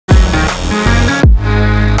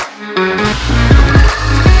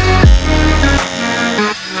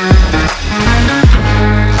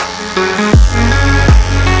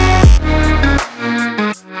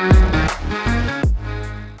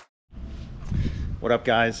What up,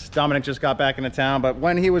 guys? Dominic just got back into town, but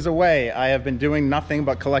when he was away, I have been doing nothing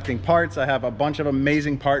but collecting parts. I have a bunch of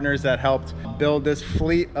amazing partners that helped build this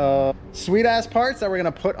fleet of sweet-ass parts that we're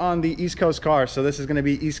gonna put on the East Coast car. So this is gonna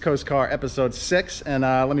be East Coast car episode 6, and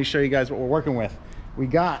let me show you guys what we're working with. We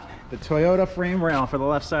got the Toyota frame rail for the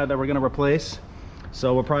left side that we're gonna replace.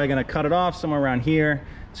 So we're probably gonna cut it off somewhere around here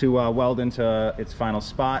to weld into its final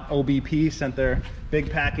spot. OBP sent their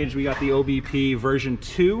big package. We got the OBP version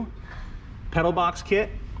 2 pedal box kit.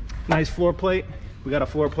 Nice floor plate. We got a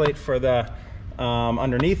floor plate for the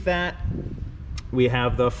underneath that. We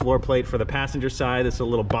have the floor plate for the passenger side. It's a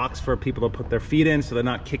little box for people to put their feet in so they're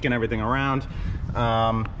not kicking everything around.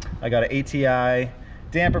 I got an ATI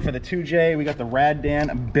damper for the 2J. We got the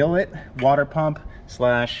Radiator billet water pump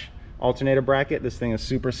slash alternator bracket. This thing is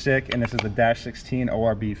super sick, and this is the -16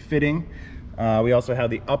 ORB fitting. We also have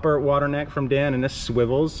the upper water neck from Dan, and this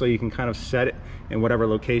swivels so you can kind of set it in whatever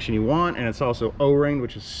location you want, and it's also O-ringed,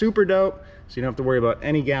 which is super dope, so you don't have to worry about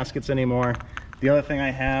any gaskets anymore. The other thing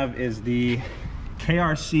I have is the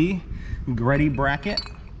KRC Greddy bracket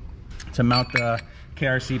to mount the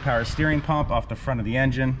KRC power steering pump off the front of the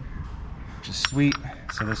engine, which is sweet.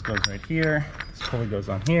 So this goes right here, this pulley goes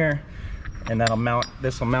on here, and that'll mount,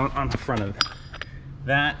 this will mount on the front of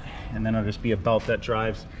that, and then it'll just be a belt that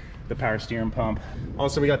drives the power steering pump.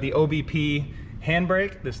 Also, we got the OBP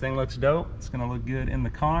handbrake. This thing looks dope. It's gonna look good in the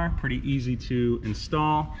car, pretty easy to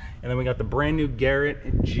install. And then we got the brand new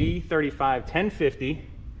Garrett G35 1050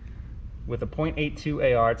 with a 0.82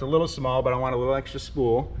 AR. It's a little small, but I want a little extra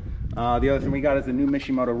spool. The other thing we got is the new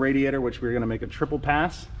Mishimoto Radiator, which we're gonna make a triple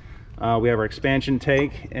pass. We have our expansion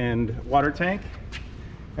tank and water tank.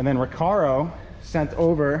 And then Recaro sent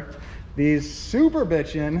over these super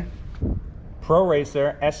bitchin' Pro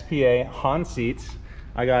Racer SPA Han seats.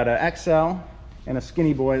 I got an XL and a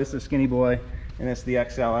skinny boy. This is a skinny boy, and it's the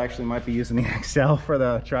XL. I actually might be using the XL for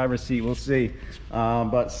the driver's seat. We'll see.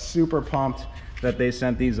 But super pumped that they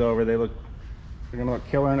sent these over. They're gonna look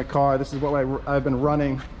killer in the car. This is what I've been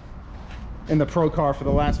running in the Pro car for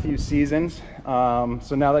the last few seasons.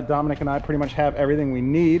 So now that Dominic and I pretty much have everything we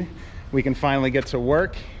need, we can finally get to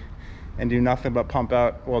work and do nothing but pump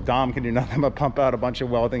out, well, Dom can do nothing but pump out a bunch of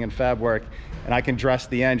welding and fab work, and I can dress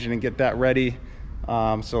the engine and get that ready.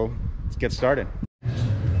 So let's get started.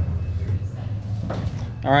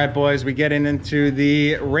 All right, boys, we getting into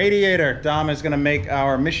the Radiator. Dom is gonna make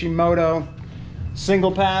our Mishimoto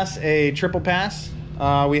single pass a triple pass.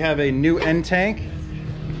 We have a new end tank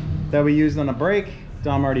that we used on a brake.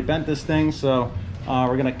 Dom already bent this thing, so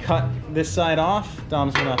we're gonna cut this side off.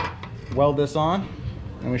 Dom's gonna weld this on,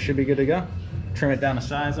 and we should be good to go. Trim it down to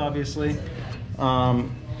size, obviously.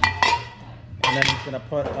 And then he's gonna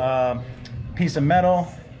put a piece of metal,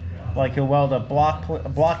 like he'll weld a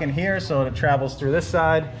block in here so it travels through this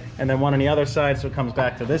side, and then one on the other side so it comes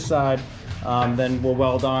back to this side. Then we'll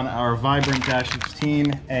weld on our Vibrant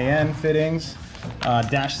 -16 AN fittings,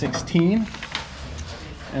 -16,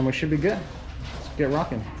 and we should be good. Let's get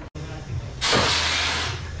rocking.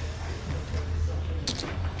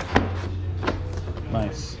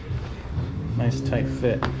 Nice tight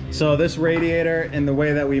fit. So this Radiator, in the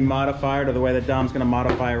way that we modify it, or the way that Dom's gonna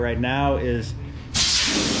modify it right now, is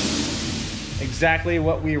exactly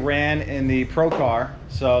what we ran in the Pro car.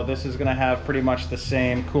 So this is gonna have pretty much the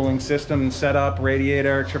same cooling system setup,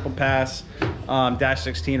 radiator, triple pass,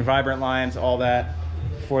 -16 Vibrant lines, all that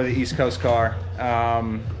for the East Coast car.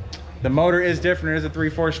 The motor is different. It is a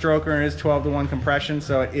 3/4 stroker and it is 12-to-1 compression,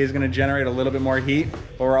 so it is going to generate a little bit more heat,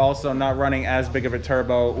 but we're also not running as big of a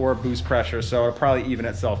turbo or boost pressure, so it'll probably even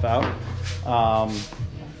itself out.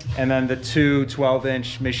 And then the two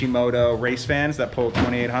 12-inch Mishimoto race fans that pull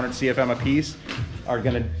 2800 CFM a piece are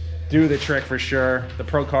going to do the trick for sure. The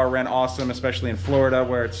Pro car ran awesome, especially in Florida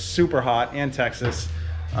where it's super hot, and Texas.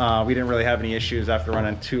 We didn't really have any issues after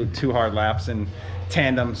running two hard laps in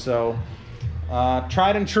tandem, so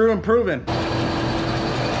tried and true and proven.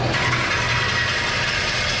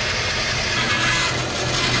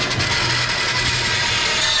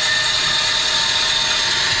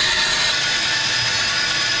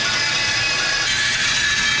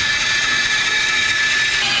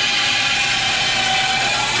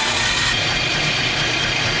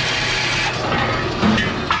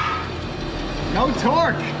 No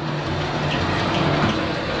torque.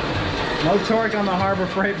 No torque on the Harbor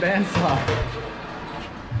Freight bandsaw.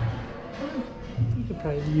 You could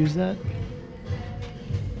probably use that.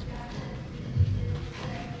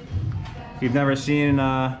 If you've never seen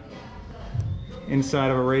inside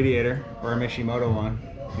of a Radiator or a Mishimoto one,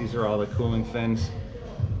 these are all the cooling fins.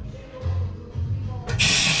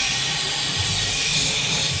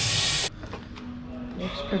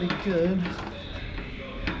 Looks pretty good.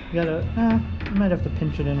 You gotta, you might have to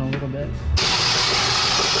pinch it in a little bit. You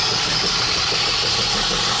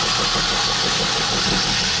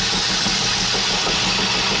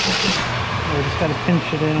just gotta pinch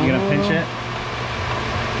it in. You gonna pinch it?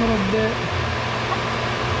 A little bit.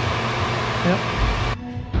 Yep.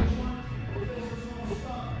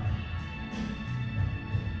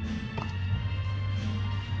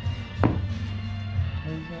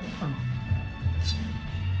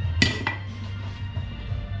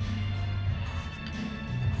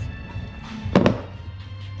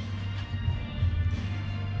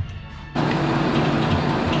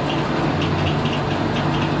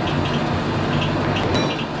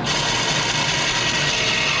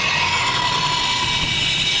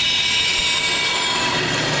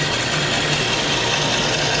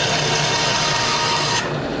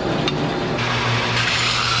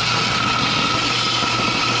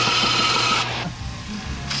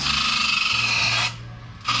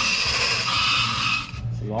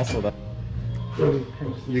 Also, that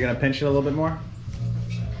you're gonna pinch it a little bit more.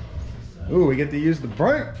 Ooh, we get to use the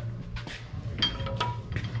brake.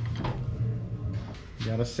 You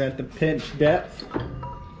gotta set the pinch depth.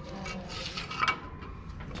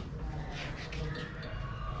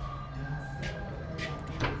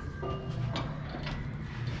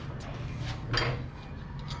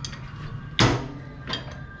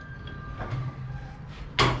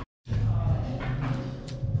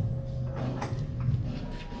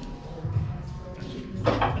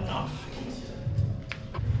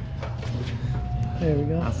 There we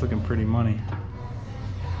go. That's looking pretty money.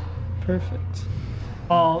 Perfect.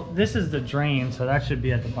 Well, this is the drain, so that should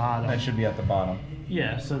be at the bottom. That should be at the bottom.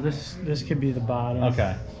 Yeah, so this could be the bottom.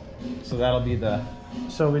 Okay. So that'll be the...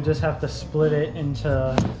 So we just have to split it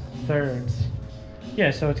into thirds.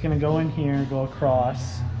 Yeah, so it's gonna go in here, go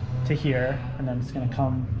across to here, and then it's gonna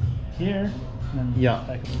come here, and then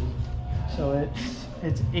back. So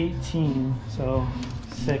it's 18, so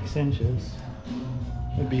 6 inches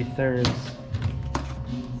would be thirds.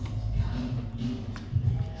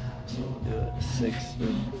 6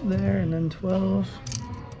 there, and then 12.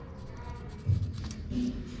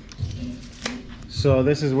 So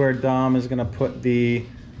this is where Dom is gonna put the,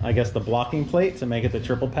 I guess, the blocking plate to make it the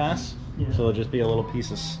triple pass. Yeah. So it'll just be a little piece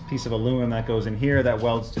of aluminum that goes in here that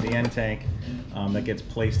welds to the end tank, that gets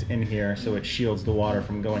placed in here, so it shields the water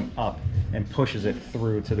from going up and pushes it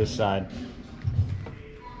through to this side.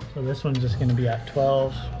 So this one's just gonna be at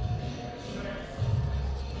 12.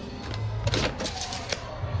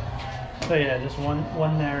 So yeah, just one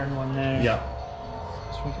there and one there. Yeah.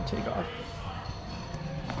 This we can take off.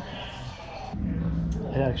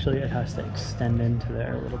 It has to extend into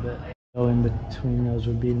there a little bit. Go in between those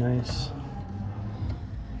would be nice.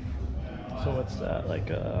 So what's that? Like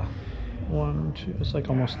a 1, 2, it's like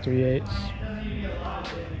almost 3/8. It's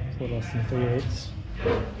a little less than 3/8.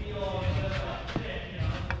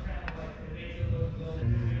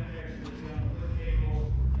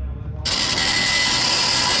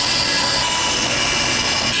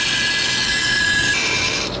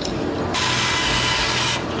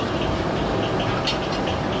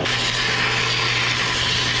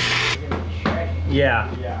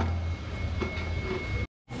 Yeah.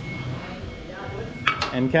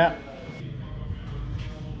 End cap.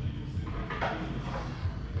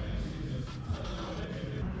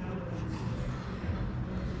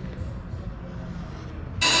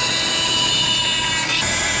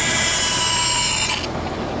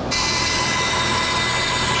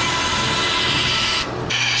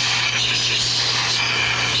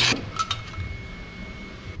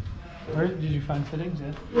 Where did you find fittings?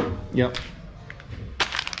 Yeah. Yep.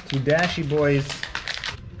 Two dashy boys.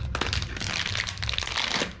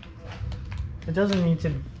 It doesn't need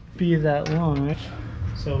to be that long, right?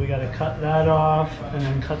 So we got to cut that off and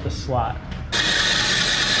then cut the slot.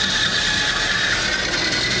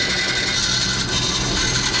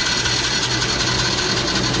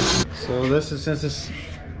 So this is, since this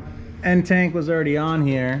end tank was already on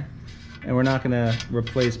here, and we're not gonna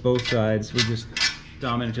replace both sides, we just,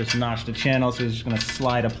 Dominic just notched the channel, so he's just gonna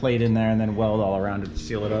slide a plate in there and then weld all around it to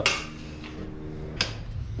seal it up.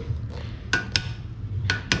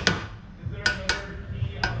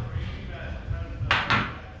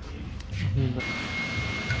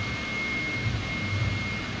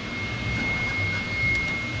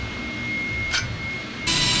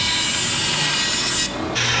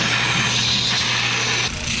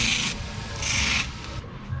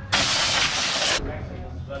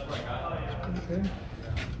 Okay.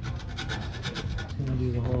 Gonna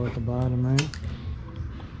do the hole at the bottom, right?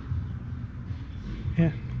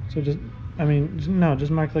 Yeah. So just, no,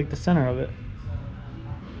 just mark like the center of it.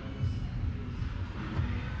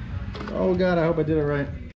 Oh God, I hope I did it right.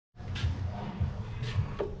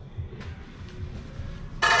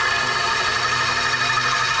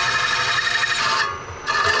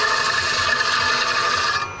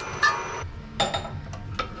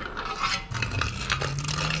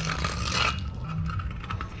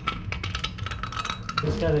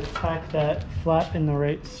 Just gotta tack that flap in the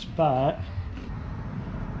right spot.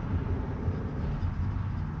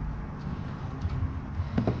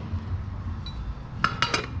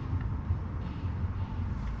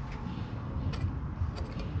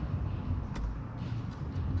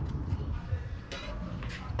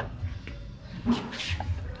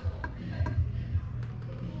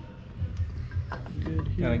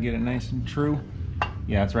 Gotta get it nice and true.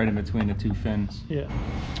 Yeah, it's right in between the two fins. Yeah.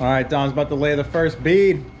 All right, Dom's about to lay the first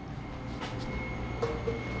bead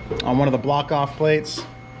on one of the block-off plates.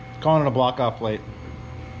 Calling it a block-off plate.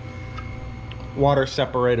 Water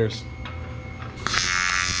separators.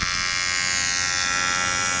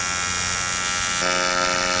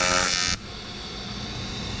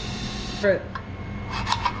 It.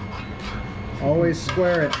 Always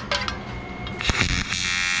square it.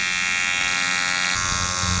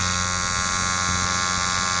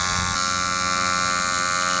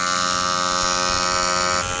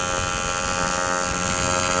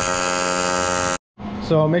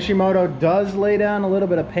 So Mishimoto does lay down a little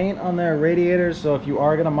bit of paint on their radiators, so if you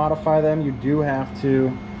are going to modify them, you do have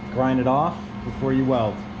to grind it off before you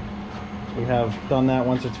weld. We have done that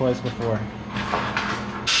once or twice before.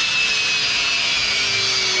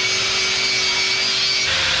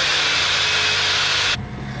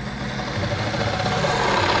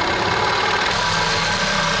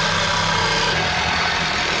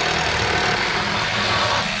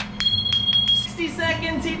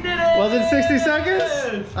 Was it 60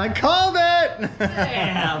 seconds? I called it!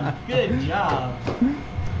 Damn, good job.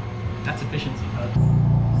 That's efficiency, bud.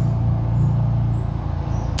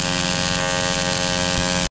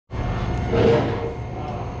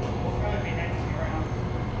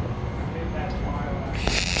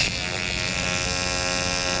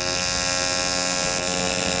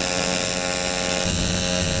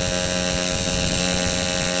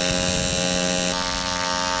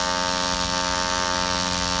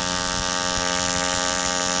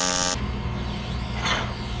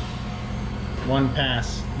 One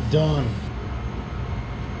pass, done.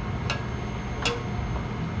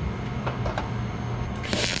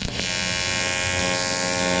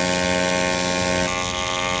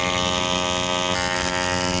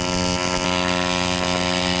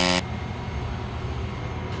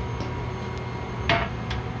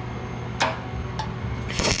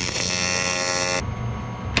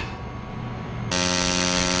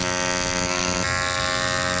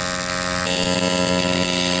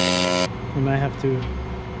 We might have to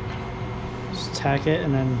just tack it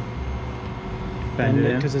and then Bend it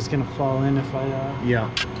in because it's gonna fall in if I yeah.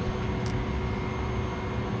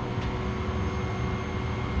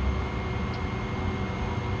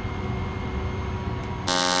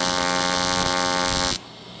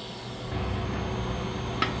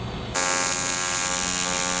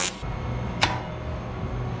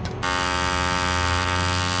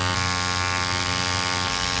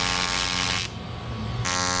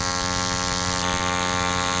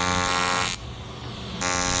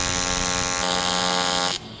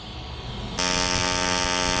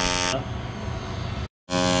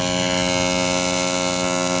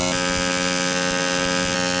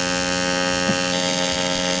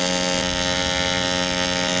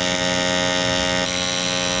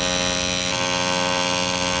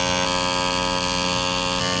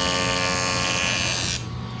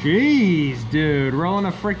 Jeez, dude, rolling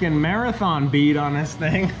a freaking marathon bead on this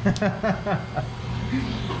thing.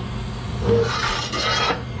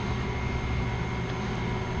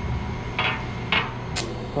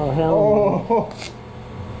 Oh, hell.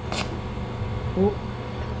 Oh.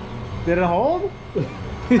 Did it hold?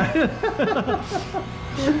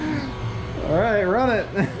 All right, run it.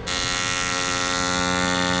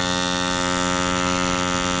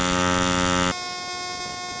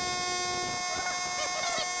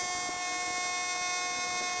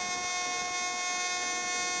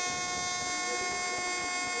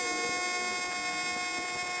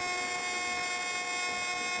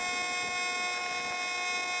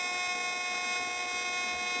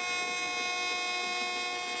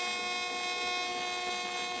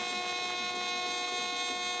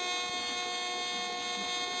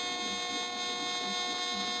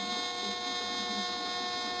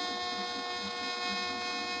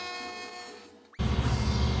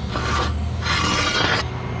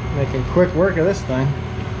 Making quick work of this thing.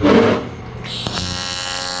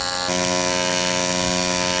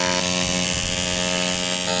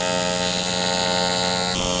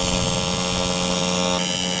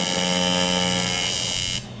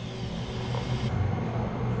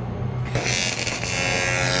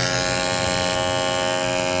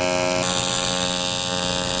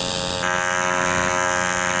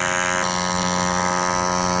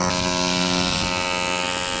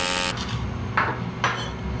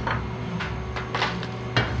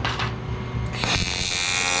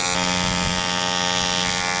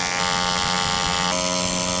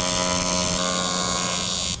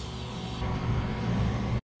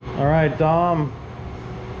 right, Dom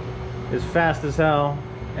is fast as hell,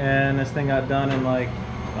 and this thing got done in like,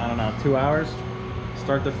 I don't know, 2 hours,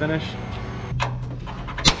 start to finish.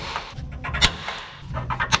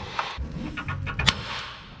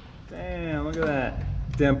 Damn, look at that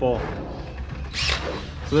dimple.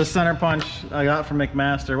 So this center punch I got from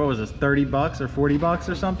McMaster, what was this, 30 bucks or 40 bucks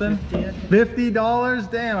or something?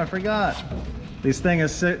 $50? Damn, I forgot. This thing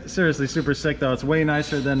is seriously super sick though. It's way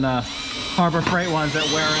nicer than Harbor Freight ones that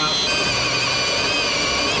wear out.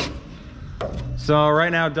 So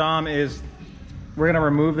right now Dom is, we're gonna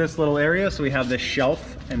remove this little area so we have this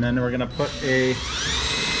shelf, and then we're gonna put a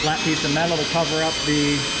flat piece of metal to cover up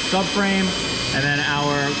the subframe, and then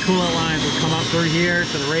our coolant lines will come up through here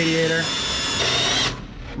to the radiator.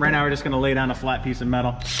 Right now we're just gonna lay down a flat piece of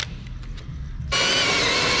metal.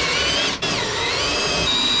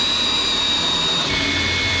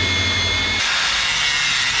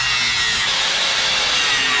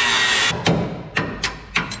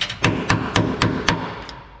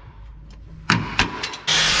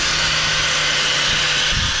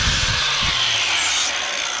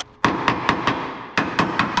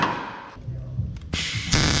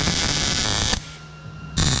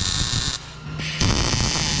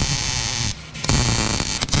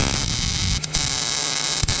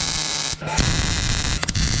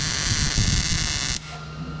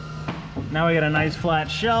 Now we got a nice flat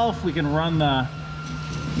shelf. We can run the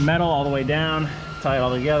metal all the way down, tie it all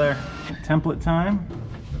together. Template time.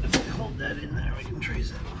 If we hold that in there, we can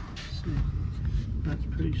trace it. See, that's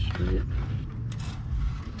pretty straight.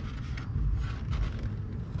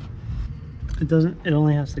 It doesn't, it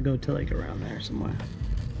only has to go to like around there somewhere.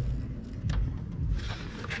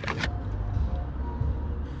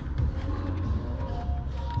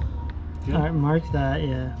 Good. All right, mark that,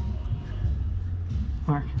 yeah.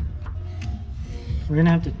 Mark. We're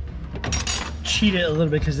gonna have to cheat it a little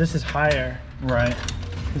bit because this is higher. Right.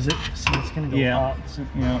 Because it's gonna go up. So,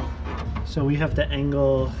 yeah. So we have to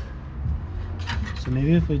angle. So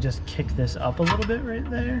maybe if we just kick this up a little bit right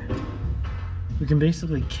there, we can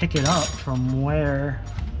basically kick it up from where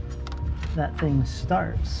that thing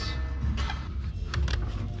starts.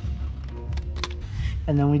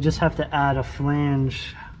 And then we just have to add a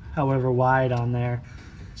flange, however wide on there.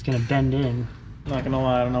 It's gonna bend in. Not gonna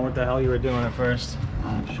lie, I don't know what the hell you were doing at first.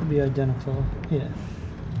 Should be identical, yeah.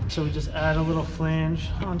 So we just add a little flange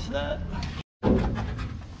onto that.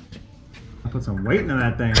 Put some weight into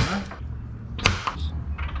that thing, huh?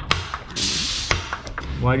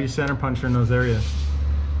 Why do you center punch in those areas?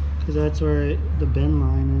 Because that's where the bend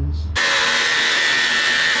line is.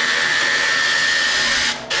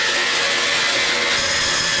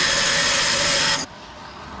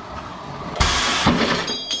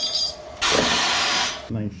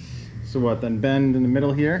 Nice. So what, then bend in the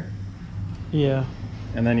middle here? Yeah.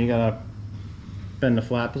 And then you gotta bend the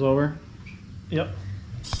flaps over? Yep.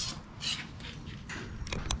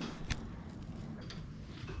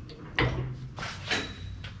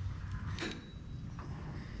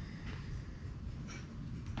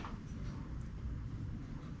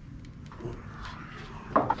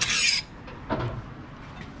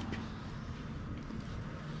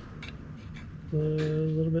 A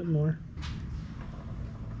little bit more.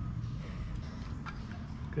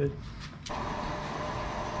 Good.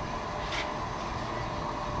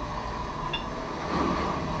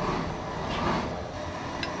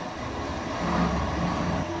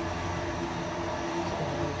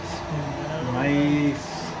 Nice.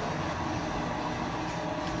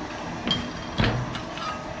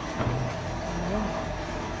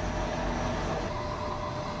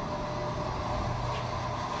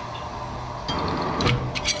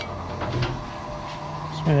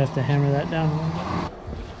 Just might have to hammer that down a little bit.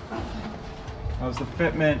 How's the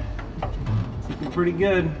fitment? It's looking pretty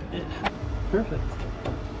good. Yeah. Perfect.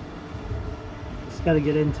 Just gotta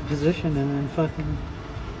get into position and then fucking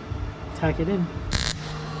tack it in.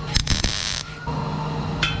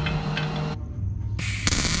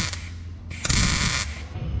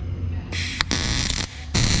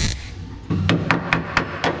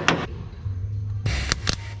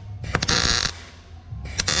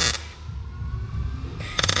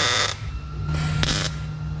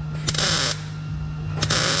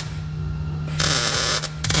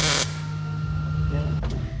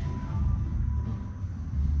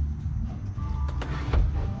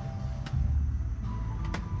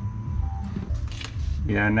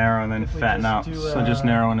 Yeah, narrow and then fatten out. So just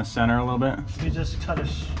narrow in the center a little bit. If you just cut a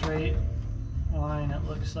straight line, it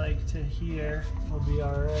looks like, to here, we'll be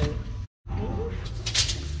all right.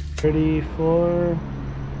 34,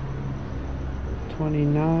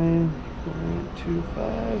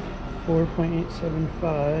 29.25,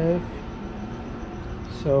 4.875.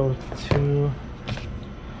 So a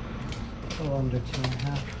little under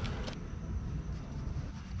 2.5.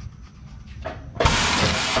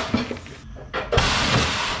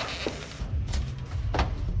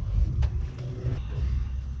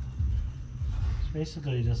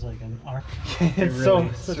 Basically just like an arc. It's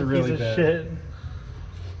really, such a really piece of shit.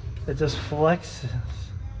 It just flexes.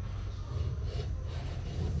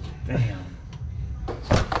 Damn.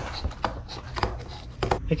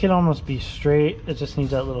 It can almost be straight. It just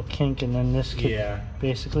needs that little kink, and then this could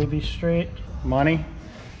basically be straight. Money?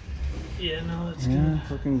 Yeah, no, it's good.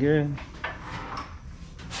 Looking good.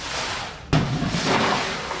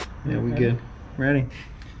 Yeah, we good. Ready?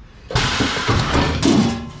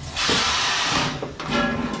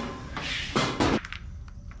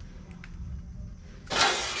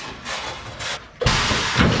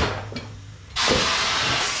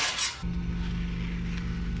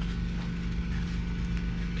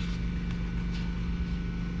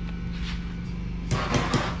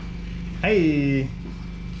 Hey!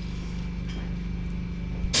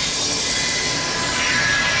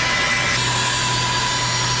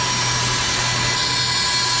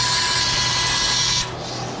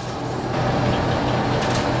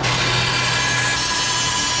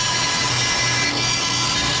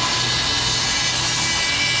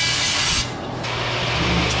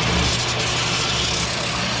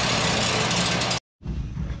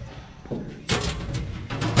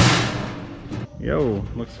 Yo,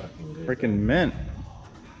 looks freaking mint.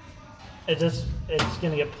 It's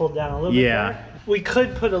gonna get pulled down a little bit. Yeah. We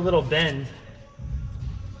could put a little bend.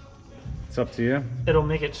 It's up to you. It'll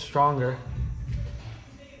make it stronger.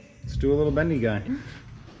 Let's do a little bendy guy.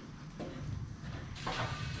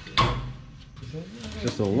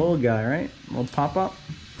 Just a little guy, right? A little pop up.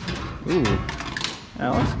 Ooh, that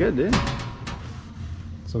looks good, dude.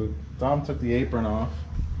 So Dom took the apron off.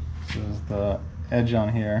 This is the edge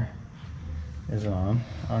on here. Is on.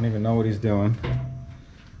 I don't even know what he's doing.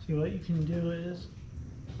 See, what you can do is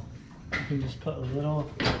you can just put a little.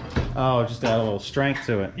 Oh, just add a little strength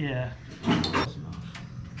to it. Yeah.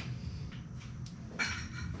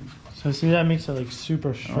 So see, that makes it like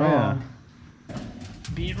super strong. Oh, yeah.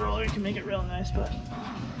 Bead roller can make it real nice, but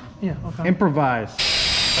yeah. Okay. Improvise.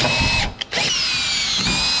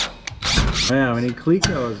 Yeah, we need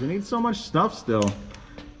Clecos. We need so much stuff still.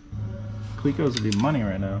 Clecos would be money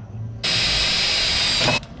right now.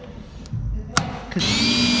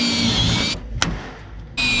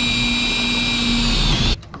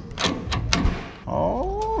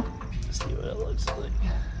 Oh, let's see what it looks like.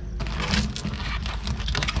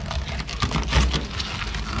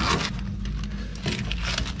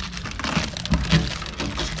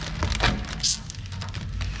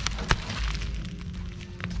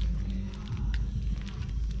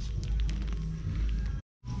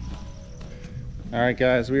 All right,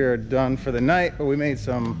 guys, we are done for the night, but we made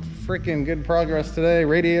some freaking good progress today.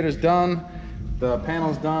 Radiator's done, the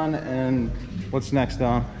panel's done, and what's next,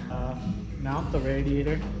 Dom? Mount the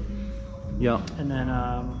radiator. Yep. And then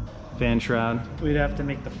fan shroud. We'd have to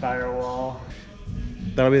make the firewall.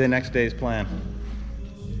 That'll be the next day's plan.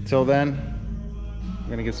 Till then, I'm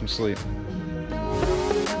gonna get some sleep.